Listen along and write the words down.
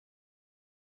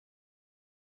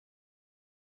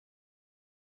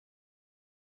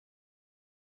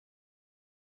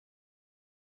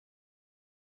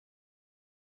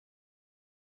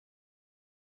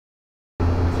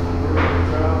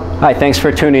Hi, thanks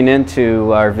for tuning in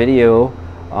to our video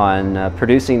on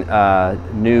producing a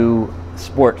new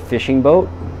sport fishing boat.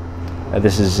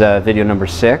 This is video number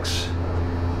 6,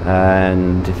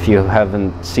 and if you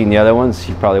haven't seen the other ones,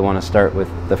 you probably want to start with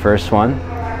the first one.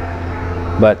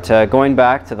 But going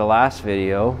back to the last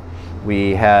video,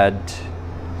 we had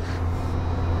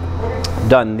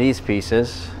done these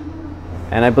pieces,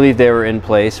 and I believe they were in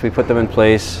place. We put them in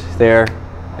place there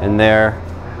and there.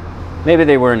 Maybe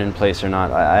they weren't in place or not,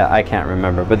 I can't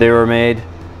remember, but they were made.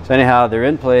 So anyhow, they're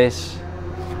in place.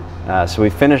 So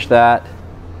we finished that,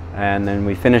 and then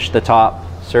we finished the top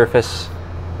surface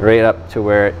right up to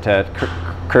where it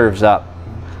curves up.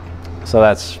 So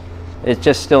it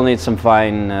just still needs some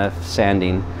fine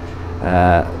sanding.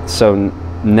 So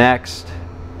next,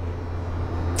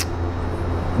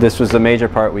 this was the major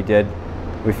part we did.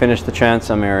 We finished the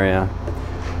transom area.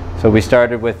 So we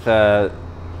started with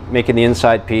making the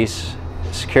inside piece,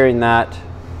 securing that,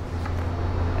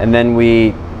 and then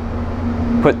we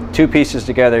put two pieces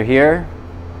together here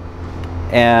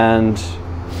and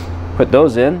put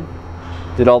those in,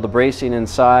 did all the bracing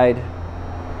inside,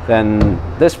 then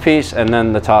this piece, and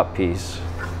then the top piece.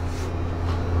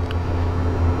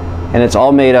 And it's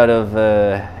all made out of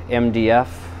MDF,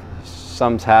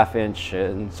 some's 1/2 inch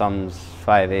and some's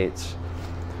 5/8.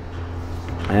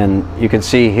 And you can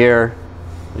see here,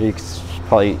 you can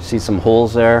probably see some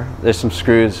holes there. There's some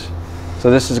screws. So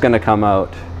this is going to come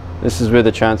out. This is where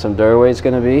the transom doorway is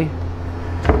going to be.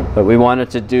 But we wanted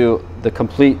to do the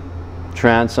complete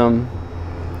transom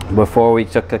before we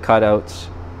took the cutouts,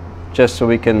 just so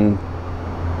we can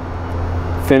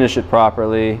finish it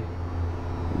properly,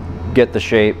 get the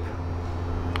shape.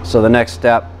 So the next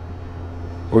step,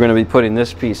 we're going to be putting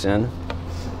this piece in.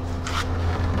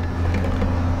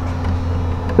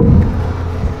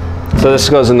 So this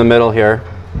goes in the middle here.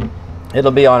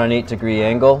 It'll be on an 8-degree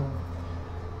angle,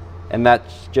 and that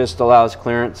just allows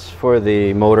clearance for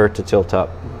the motor to tilt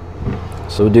up.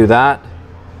 So we'll do that.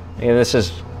 And this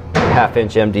is 1/2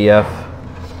 inch MDF.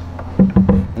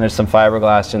 And there's some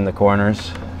fiberglass in the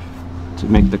corners to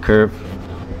make the curve.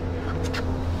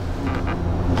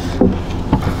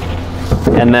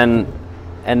 And then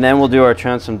we'll do our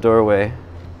transom doorway.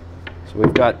 So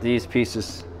we've got these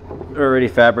pieces already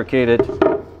fabricated.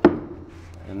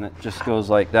 And that just goes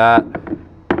like that,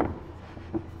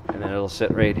 and then it'll sit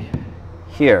right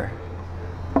here.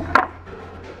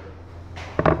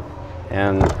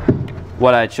 And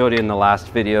what I showed you in the last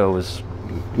video was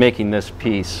making this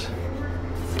piece.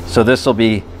 So this will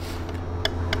be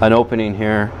an opening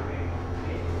here,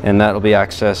 and that'll be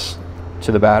access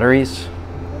to the batteries,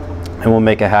 and we'll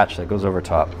make a hatch that goes over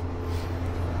top.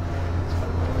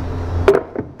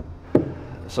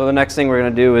 So the next thing we're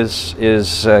going to do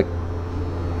is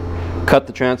cut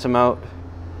the transom out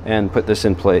and put this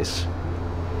in place,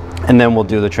 and then we'll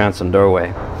do the transom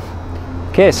doorway.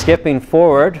 Okay, skipping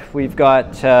forward, we've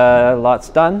got lots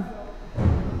done.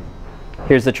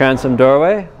 Here's the transom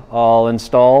doorway all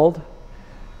installed.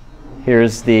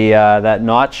 Here's the that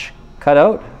notch cut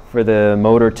out for the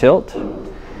motor tilt,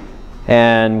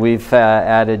 and we've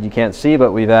added, you can't see,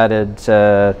 but we've added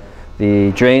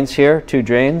the drains here, 2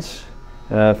 drains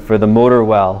for the motor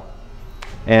well.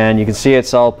 And you can see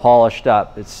it's all polished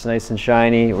up. It's nice and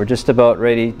shiny. We're just about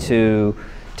ready to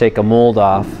take a mold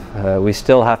off. We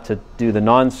still have to do the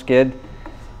non-skid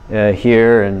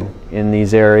here and in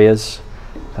these areas,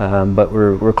 but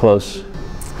we're close.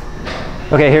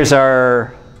 Okay, here's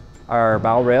our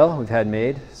bow rail we've had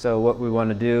made. So what we want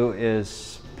to do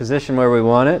is position where we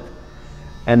want it,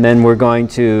 and then we're going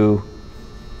to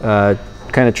kind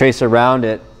of trace around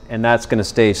it, and that's going to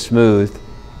stay smooth.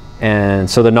 And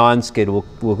so the non-skid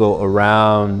will go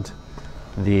around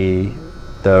the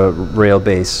rail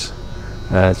base.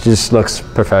 It just looks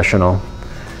professional.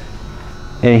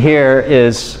 And here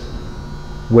is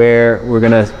where we're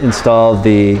going to install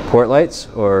the port lights,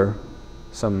 or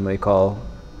some may call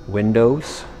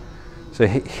windows. So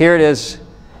here it is.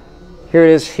 Here it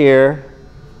is here.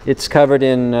 It's covered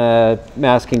in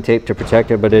masking tape to protect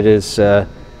it, but it is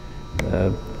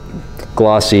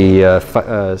glossy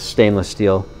stainless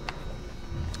steel.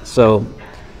 So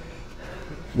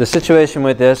the situation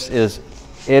with this is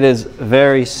it is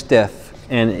very stiff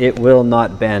and it will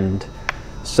not bend.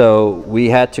 So we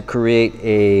had to create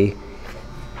a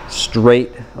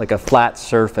straight, like a flat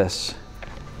surface.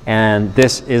 And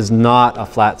this is not a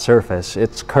flat surface,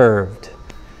 it's curved.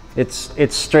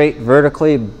 It's straight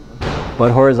vertically,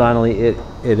 but horizontally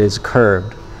it is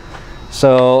curved.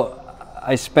 So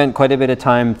I spent quite a bit of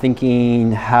time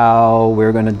thinking how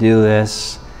we're going to do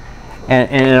this.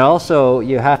 And also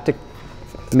you have to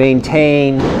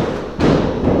maintain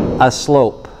a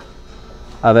slope.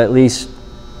 of at least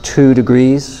 2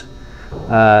 degrees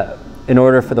in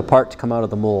order for the part to come out of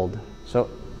the mold. So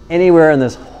anywhere in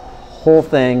this whole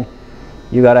thing,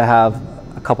 you got to have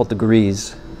a couple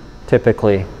degrees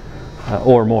typically,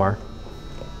 or more.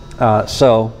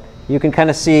 So you can kind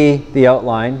of see the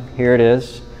outline. Here it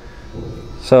is.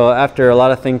 So after a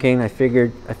lot of thinking, I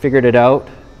figured it out.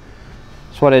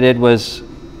 So what I did was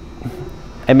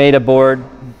I made a board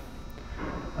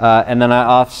and then I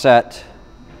offset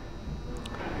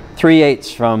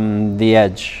 3/8 from the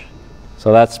edge.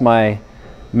 So that's my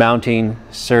mounting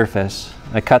surface.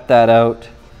 I cut that out,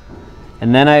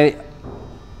 and then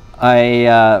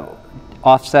I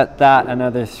offset that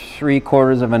another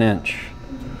 3/4 of an inch.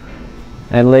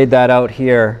 I laid that out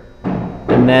here,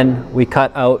 and then we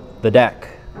cut out the deck.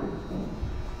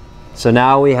 So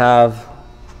now we have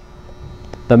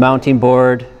the mounting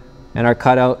board and our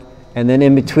cutout, and then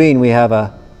in between we have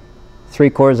a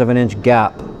 3/4 of an inch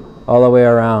gap all the way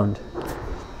around.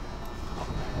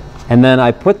 And then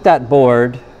I put that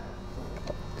board,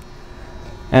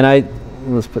 and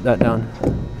let's put that down.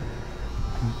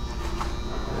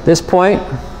 This point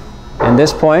and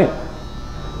this point,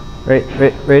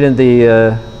 right in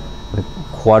the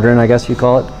quadrant, I guess you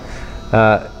call it,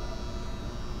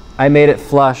 I made it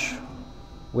flush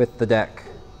with the deck.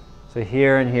 So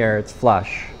here and here, it's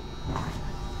flush.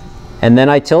 And then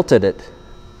I tilted it.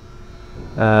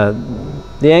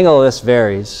 The angle of this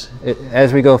varies.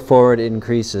 As we go forward, it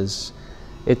increases.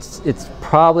 It's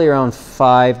probably around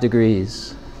 5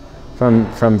 degrees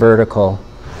from vertical.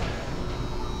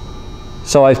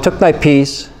 So I took my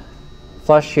piece,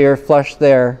 flush here, flush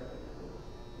there,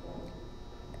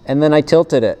 and then I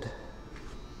tilted it.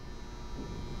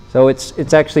 So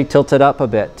it's actually tilted up a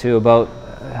bit to about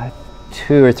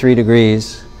 2 or 3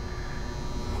 degrees.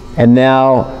 And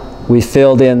now we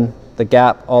filled in the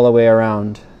gap all the way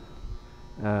around.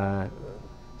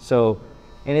 So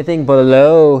anything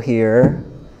below here,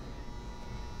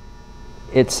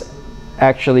 it's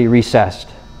actually recessed.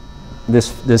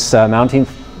 This mounting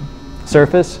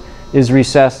surface is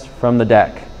recessed from the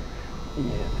deck,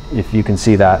 if you can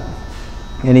see that.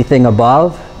 Anything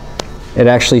above, it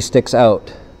actually sticks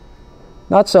out.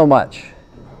 Not so much.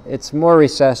 It's more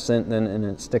recessed and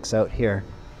it sticks out here.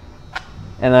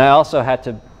 And I also had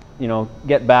to,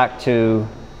 get back to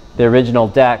the original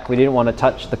deck. We didn't want to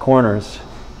touch the corners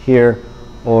here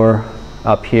or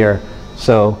up here.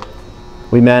 So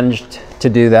we managed to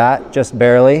do that just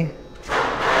barely.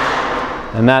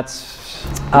 And that's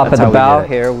up at the bow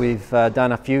here. We've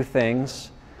done a few things.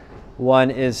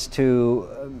 One is to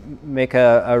make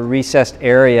a recessed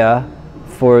area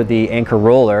for the anchor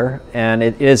roller, and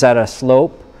it is at a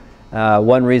slope.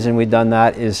 One reason we've done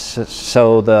that is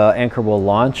so the anchor will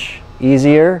launch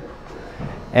easier,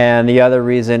 and the other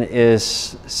reason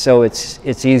is so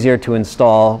it's easier to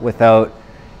install without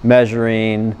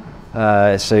measuring,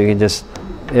 so you can just,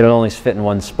 it'll only fit in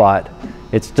one spot.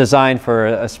 It's designed for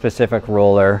a specific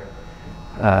roller.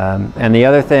 And the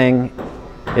other thing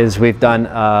is we've done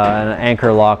an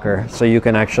anchor locker, so you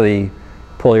can actually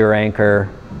pull your anchor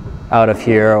out of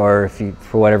here, or if you,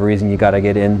 for whatever reason, you got to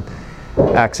get in,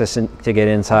 to get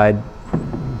inside,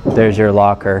 there's your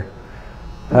locker.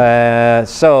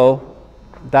 So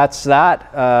that's that.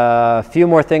 A few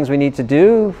more things we need to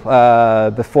do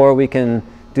before we can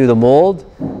do the mold.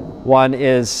 One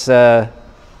is do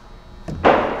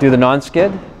the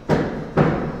non-skid.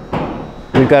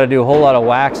 We've got to do a whole lot of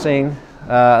waxing,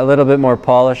 a little bit more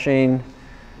polishing,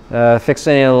 fix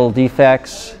any little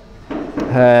defects,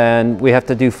 and we have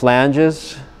to do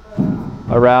flanges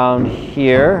around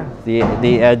here, the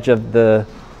edge of the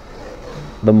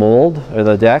mold or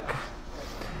the deck,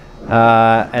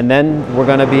 and then we're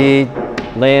going to be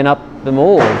laying up the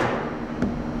mold.